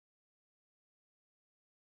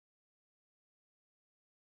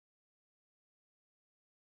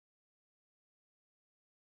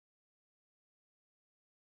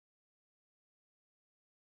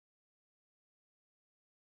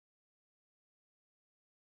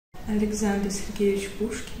Alexander Sergeyevich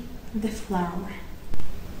Pushkin, The Flower.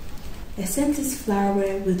 A scentless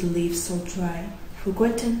flower with leaves so dry,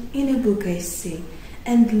 forgotten in a book I see,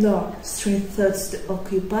 and lo, strange thoughts to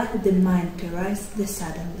occupy the mind to rise the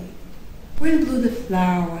suddenly. When blew the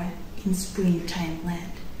flower in springtime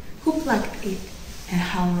land? Who plucked it, and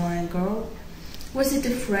how long ago? Was it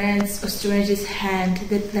a friend's or stranger's hand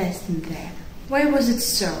that placed it there? Why was it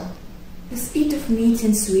so? Is it of meat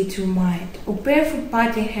and sweet remind, or barefoot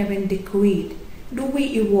parting heaven decreed? Do we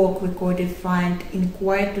evoke recorded find in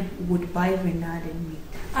quiet wood by Renard and meet?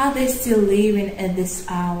 Are they still living at this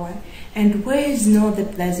hour, and where is not the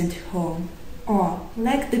pleasant home? Or,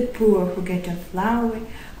 like the poor forgotten flower,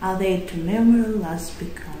 are they to memory lost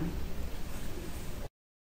become?